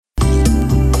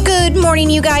Good morning,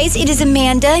 you guys. It is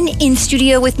Amanda, and in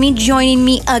studio with me, joining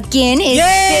me again is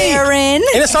Darren. And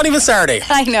it's not even Saturday.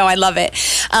 I know, I love it.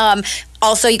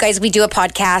 Also, you guys, we do a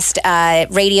podcast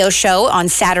radio show on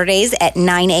Saturdays at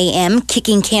 9 a.m.,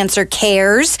 Kicking Cancer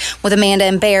Cares with Amanda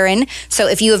and Barron. So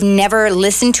if you have never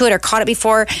listened to it or caught it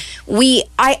before,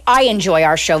 I enjoy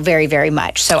our show very, very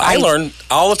much. So I learn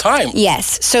all the time.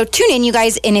 Yes. So tune in, you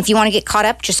guys. And if you want to get caught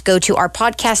up, just go to our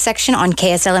podcast section on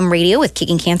KSLM Radio with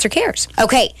Kicking Cancer Cares.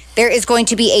 Okay. There is going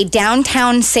to be a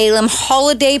downtown Salem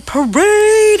holiday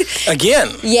parade. Again.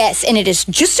 Yes. And it is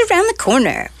just around the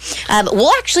corner.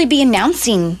 We'll actually be announcing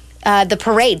the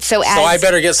parade. So I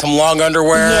better get some long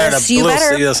underwear and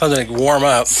something to warm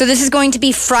up. So this is going to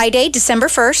be Friday, December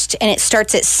 1st, and it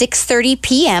starts at 6:30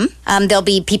 p.m. There'll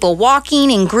be people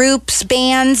walking in groups,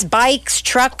 bands, bikes,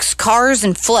 trucks, cars,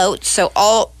 and floats. So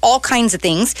all kinds of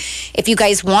things. If you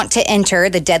guys want to enter,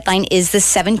 the deadline is the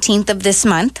 17th of this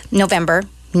month, November.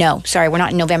 No, sorry, we're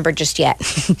not in November just yet.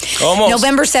 Almost.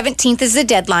 November 17th is the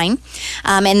deadline.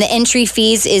 And the entry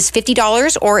fees is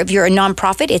 $50, or if you're a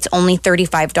nonprofit, it's only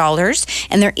 $35.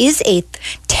 And there is a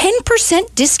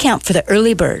 10% discount for the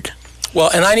early bird. Well,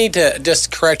 and I need to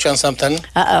just correct you on something.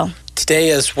 Uh-oh. Today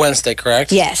is Wednesday,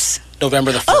 correct? Yes.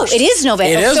 November the 1st. Oh, it is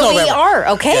November. It is so November. We are,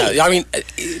 okay. Yeah, I mean,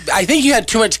 I think you had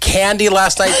too much candy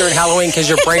last night during Halloween because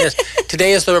your brain is...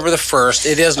 Today is November the 1st.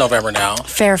 It is November now.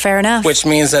 Fair enough. Which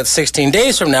means that 16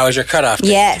 days from now is your cutoff date.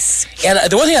 Yes. And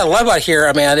the one thing I love about here,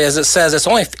 Amanda, is it says it's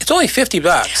only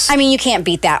 $50. I mean, you can't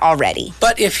beat that already.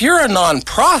 But if you're a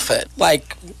nonprofit,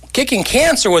 like... Kicking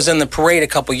Cancer was in the parade a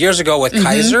couple years ago with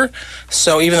Kaiser.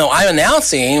 So even though I'm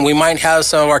announcing, we might have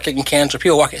some of our Kicking Cancer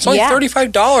people walking. It's only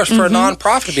 $35 for a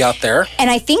nonprofit to be out there.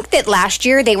 And I think that last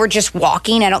year they were just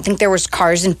walking. I don't think there was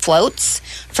cars and floats,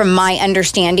 from my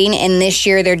understanding. And this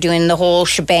year they're doing the whole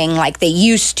shebang like they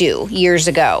used to years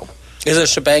ago. Is a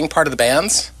shebang part of the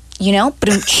bands? You know?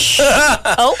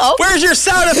 Oh. Where's your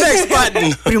sound effects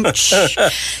button?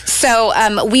 So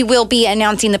we will be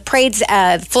announcing the parades,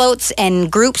 floats,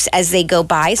 and groups as they go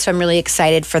by. So I'm really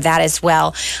excited for that as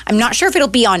well. I'm not sure if it'll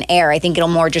be on air. I think it'll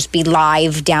more just be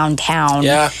live downtown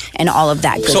and all of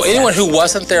that good stuff. Anyone who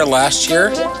wasn't there last year,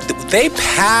 they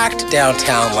packed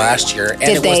downtown last year. And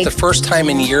it was the first time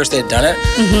in years they'd done it.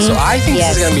 So I think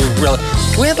this is going to be real.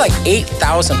 We had like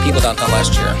 8,000 people downtown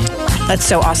last year. That's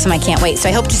so awesome. I can't wait. So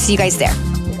I hope to see you guys there.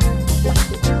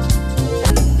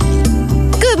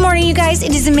 Good morning, you guys.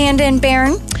 It is Amanda and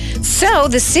Barron. So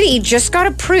the city just got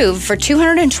approved for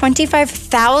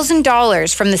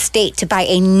 $225,000 from the state to buy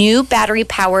a new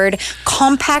battery-powered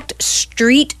compact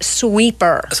street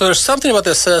sweeper. So there's something about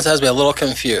this sentence that has me a little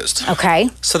confused. Okay.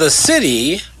 So the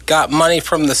city got money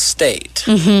from the state.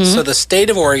 So the state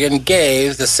of Oregon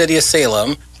gave the city of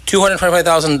Salem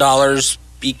 $225,000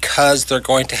 because they're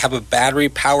going to have a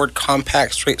battery-powered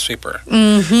compact street sweeper.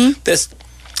 This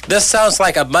sounds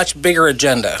like a much bigger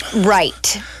agenda.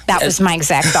 Right. That was my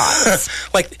exact thoughts.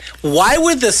 Like, why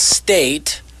would the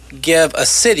state give a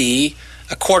city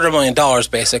 $250,000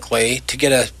 basically to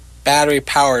get a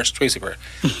battery-powered street sweeper?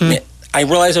 I mean, I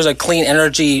realize there's a clean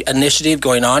energy initiative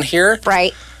going on here.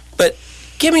 Right. But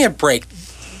give me a break.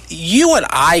 You and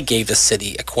I gave the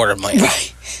city $250,000.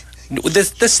 Right.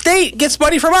 The state gets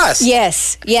money from us.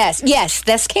 Yes.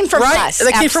 This came from us.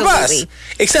 That came from us.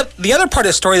 Except the other part of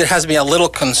the story that has me a little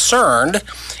concerned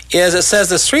is it says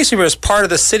the street sweeper is part of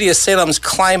the city of Salem's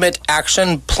climate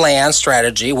action plan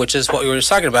strategy, which is what we were just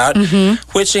talking about,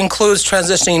 which includes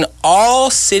transitioning all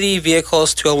city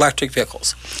vehicles to electric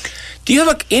vehicles. Do you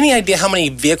have any idea how many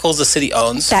vehicles the city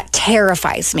owns? That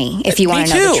terrifies me, if you want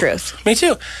to know the truth. Me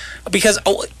too. Because,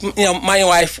 my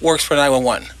wife works for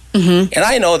 911. And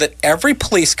I know that every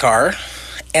police car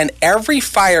and every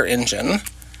fire engine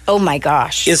oh my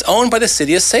gosh, is owned by the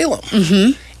city of Salem.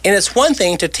 And it's one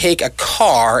thing to take a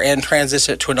car and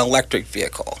transition it to an electric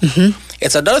vehicle.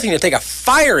 It's another thing to take a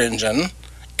fire engine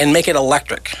and make it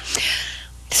electric.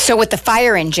 So with the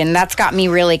fire engine, that's got me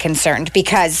really concerned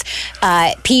because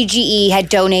PGE had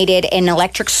donated an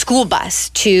electric school bus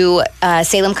to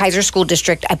Salem Kaiser School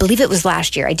District. I believe it was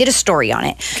last year. I did a story on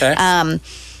it. Okay. And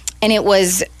it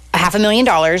was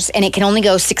 $500,000, and it can only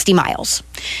go 60 miles.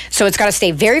 So it's got to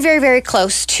stay very, very, very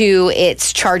close to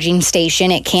its charging station.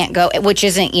 It can't go, which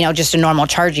isn't, just a normal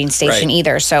charging station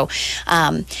either. So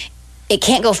it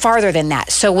can't go farther than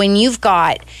that. So when you've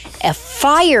got a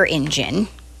fire engine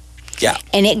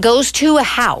and it goes to a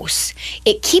house,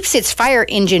 it keeps its fire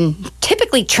engine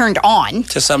typically turned on.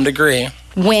 To some degree.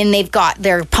 When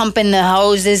they're pumping the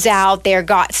hoses out, they've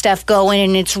got stuff going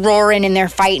and it's roaring and they're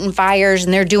fighting fires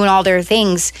and they're doing all their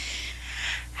things.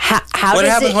 What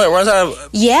happens when it runs out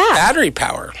of battery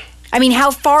power? I mean,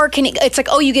 how far can it? It's like,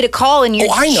 oh, you get a call and you're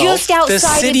just outside. The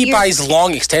city buys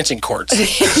long extension cords.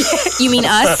 You mean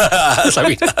us? I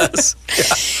mean us. Yeah.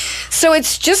 So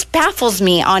it just baffles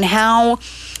me on how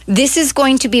this is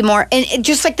going to be more, and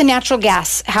just like the natural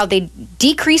gas, how they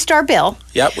decreased our bill.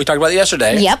 Yep, we talked about it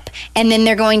yesterday. Yep, and then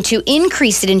they're going to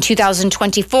increase it in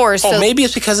 2024. So maybe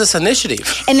it's because of this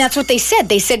initiative. And that's what they said.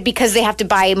 They said because they have to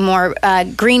buy more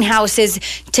greenhouses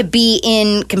to be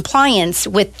in compliance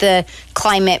with the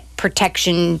climate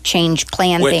protection change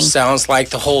plan thing. Which sounds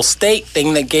like the whole state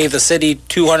thing that gave the city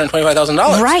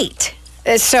 $225,000. Right.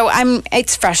 So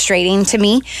it's frustrating to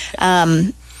me.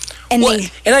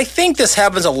 And I think this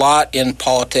happens a lot in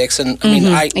politics. And I mean,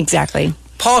 exactly.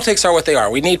 Politics are what they are.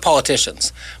 We need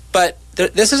politicians. But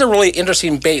this is a really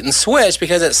interesting bait and switch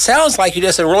because it sounds like you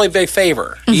just did a really big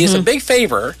favor. You used a big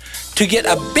favor to get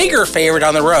a bigger favor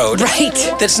down the road. Right.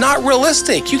 That's not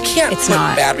realistic. You can't put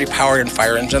battery powered in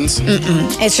fire engines.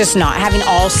 It's just not. Having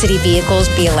all city vehicles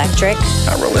be electric.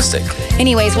 Not realistic.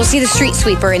 Anyways, we'll see the street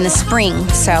sweeper in the spring.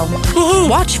 So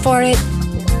watch for it.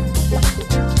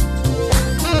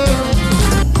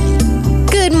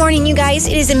 Good morning, you guys.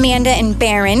 It is Amanda and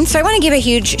Barron. So I want to give a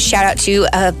huge shout out to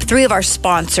 3 of our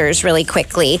sponsors really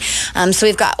quickly. So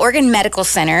we've got Oregon Medical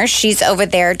Center. She's over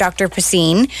there, Dr.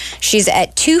 Pacine. She's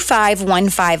at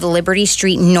 2515 Liberty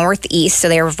Street Northeast. So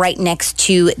they're right next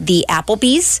to the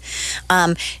Applebee's.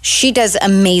 She does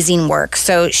amazing work.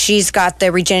 So she's got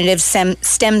the regenerative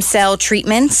stem cell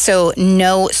treatments. So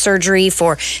no surgery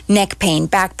for neck pain,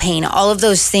 back pain, all of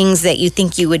those things that you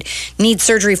think you would need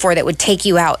surgery for that would take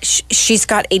you out. She's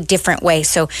got a different way.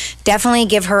 So definitely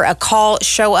give her a call,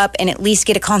 show up, and at least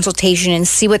get a consultation and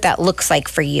see what that looks like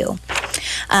for you.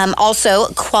 Also,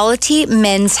 Quality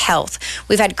Men's Health.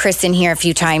 We've had Chris in here a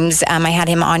few times. I had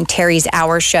him on Terry's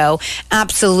Hour show.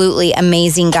 Absolutely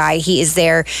amazing guy. He is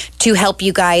there to help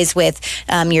you guys with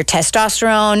your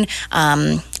testosterone,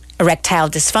 erectile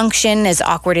dysfunction, as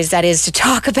awkward as that is to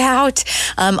talk about,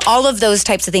 all of those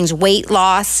types of things, weight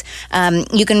loss.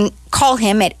 You can call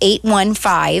him at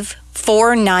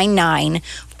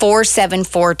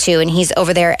 815-499-4742, and he's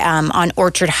over there on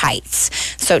Orchard Heights.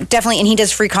 So definitely, and he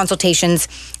does free consultations.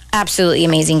 Absolutely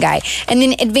amazing guy. And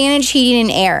then Advantage Heating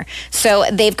and Air. So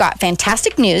they've got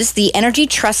fantastic news. The Energy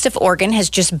Trust of Oregon has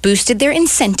just boosted their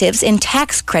incentives and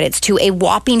tax credits to a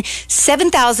whopping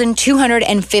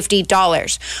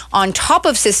 $7,250 on top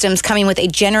of systems coming with a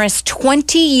generous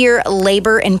 20-year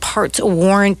labor and parts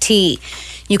warranty.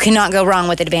 You cannot go wrong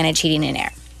with Advantage Heating and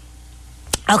Air.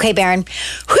 Okay, Barron.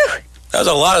 Whew. That was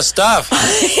a lot of stuff.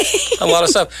 A lot of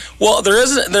stuff. Well, there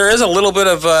is a little bit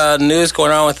of news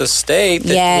going on with the state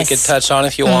that we could touch on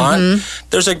if you want.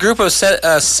 There's a group of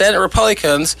Senate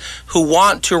Republicans who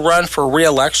want to run for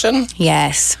re-election.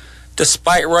 Yes.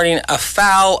 Despite running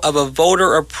afoul of a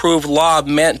voter-approved law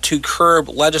meant to curb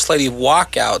legislative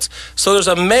walkouts. So there's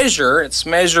a measure, it's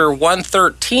Measure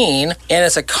 113, and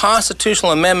it's a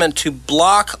constitutional amendment to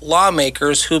block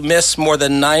lawmakers who miss more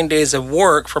than 9 days of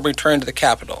work from returning to the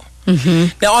Capitol.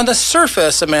 Now, on the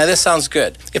surface, Amanda, this sounds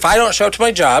good. If I don't show up to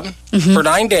my job for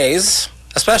 9 days,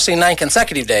 especially 9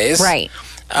 consecutive days, right,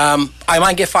 I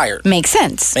might get fired. Makes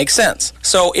sense. Makes sense.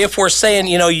 So if we're saying,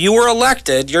 you were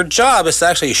elected, your job is to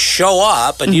actually show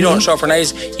up, and you don't show up for 9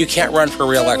 days, you can't run for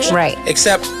re-election. Right.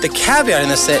 Except the caveat in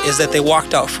this is that they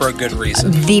walked out for a good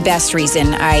reason. The best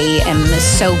reason. I am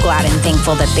so glad and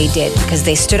thankful that they did, because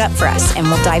they stood up for us, and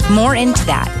we'll dive more into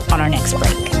that on our next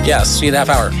break. Yes, see you in a half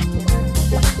hour.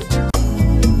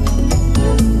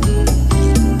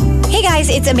 Hey guys,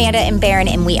 it's Amanda and Barron,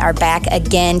 and we are back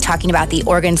again talking about the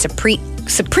Oregon Supreme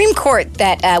Court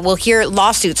that will hear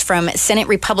lawsuits from Senate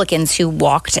Republicans who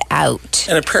walked out.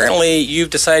 And apparently you've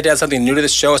decided to add something new to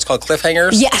this show. It's called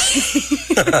Cliffhangers. Yeah.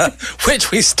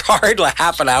 Which we started a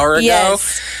half an hour ago.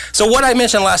 Yes. So what I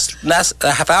mentioned last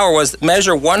half hour was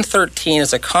Measure 113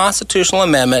 is a constitutional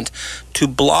amendment to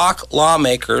block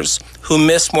lawmakers who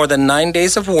miss more than 9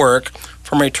 days of work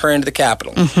from returning to the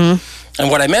Capitol. And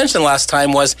what I mentioned last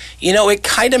time was, it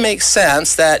kind of makes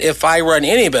sense that if I run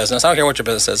any business, I don't care what your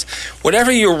business is,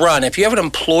 whatever you run, if you have an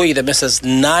employee that misses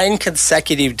 9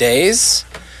 consecutive days,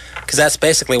 because that's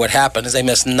basically what happened, is they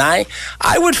missed 9,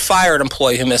 I would fire an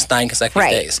employee who missed 9 consecutive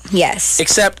days. Yes.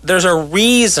 Except there's a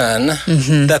reason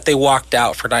that they walked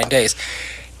out for 9 days.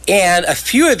 And a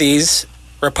few of these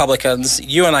Republicans,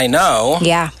 you and I know.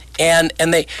 Yeah. And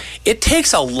it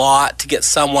takes a lot to get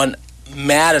someone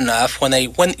mad enough when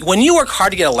you work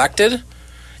hard to get elected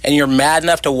and you're mad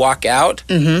enough to walk out.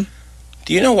 Do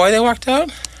you know why they walked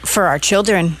out? For our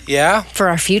children. Yeah. For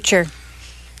our future.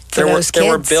 There were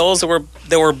bills that were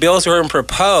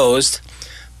proposed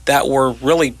that were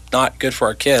really not good for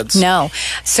our kids. No.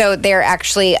 So they're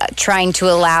actually trying to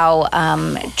allow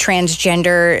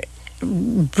transgender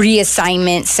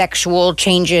reassignment, sexual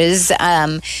changes.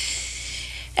 And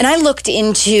I looked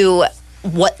into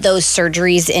what those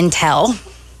surgeries entail.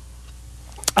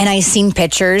 And I seen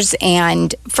pictures.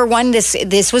 And for one,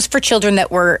 this was for children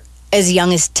that were as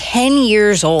young as 10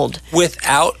 years old.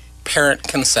 Without parent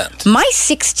consent. My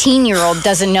 16-year-old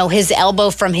doesn't know his elbow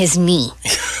from his knee,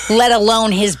 let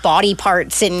alone his body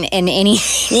parts and any.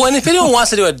 Well, and if anyone wants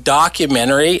to do a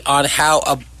documentary on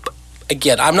how,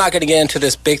 again, I'm not going to get into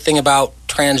this big thing about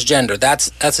transgender.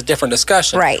 That's a different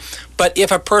discussion. Right. But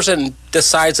if a person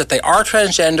decides that they are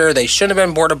transgender, they shouldn't have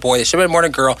been born a boy, they should have been born a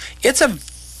girl, it's a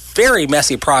very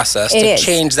messy process to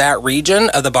change that region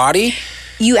of the body.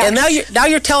 And now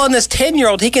you're telling this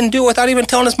 10-year-old he can do it without even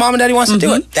telling his mom and dad he wants to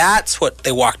do it. That's what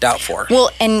they walked out for.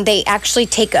 Well, and they actually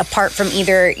take a part from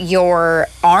either your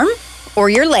arm or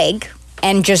your leg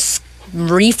and just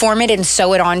reform it and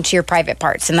sew it onto your private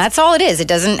parts. And that's all it is. It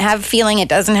doesn't have feeling. It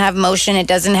doesn't have motion. It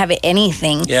doesn't have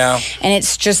anything. Yeah. And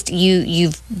it's just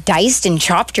you've diced and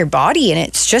chopped your body, and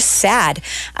it's just sad.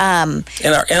 And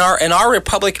our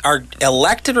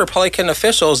elected Republican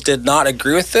officials did not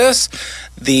agree with this.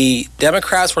 The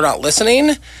Democrats were not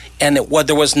listening, and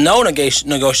there was no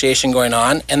negotiation going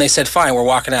on, and they said, fine, we're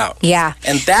walking out. Yeah.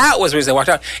 And that was the reason they walked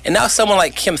out. And now someone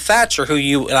like Kim Thatcher, who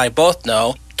you and I both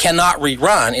know, cannot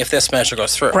rerun if this measure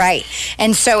goes through. Right.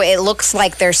 And so it looks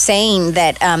like they're saying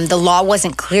that the law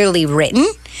wasn't clearly written,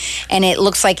 and it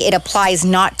looks like it applies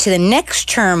not to the next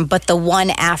term, but the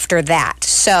one after that.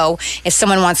 So if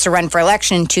someone wants to run for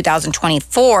election in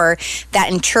 2024,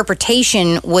 that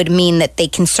interpretation would mean that they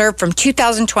can serve from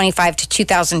 2025 to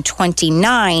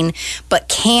 2029, but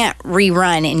can't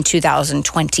rerun in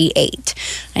 2028.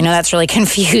 I know that's really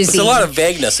confusing. There's a lot of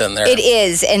vagueness in there. It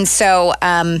is. And so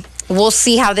we'll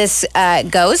see how this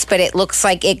goes, but it looks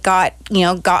like it got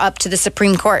up to the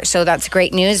Supreme Court. So that's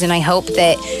great news, and I hope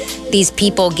that these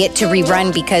people get to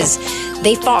rerun because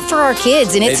they fought for our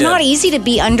kids, and it's not easy to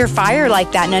be under fire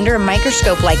like that and under a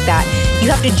microscope like that.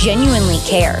 You have to genuinely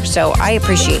care. So I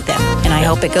appreciate them, and I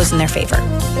hope it goes in their favor.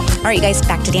 All right, you guys,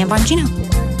 back to Dan Bongino.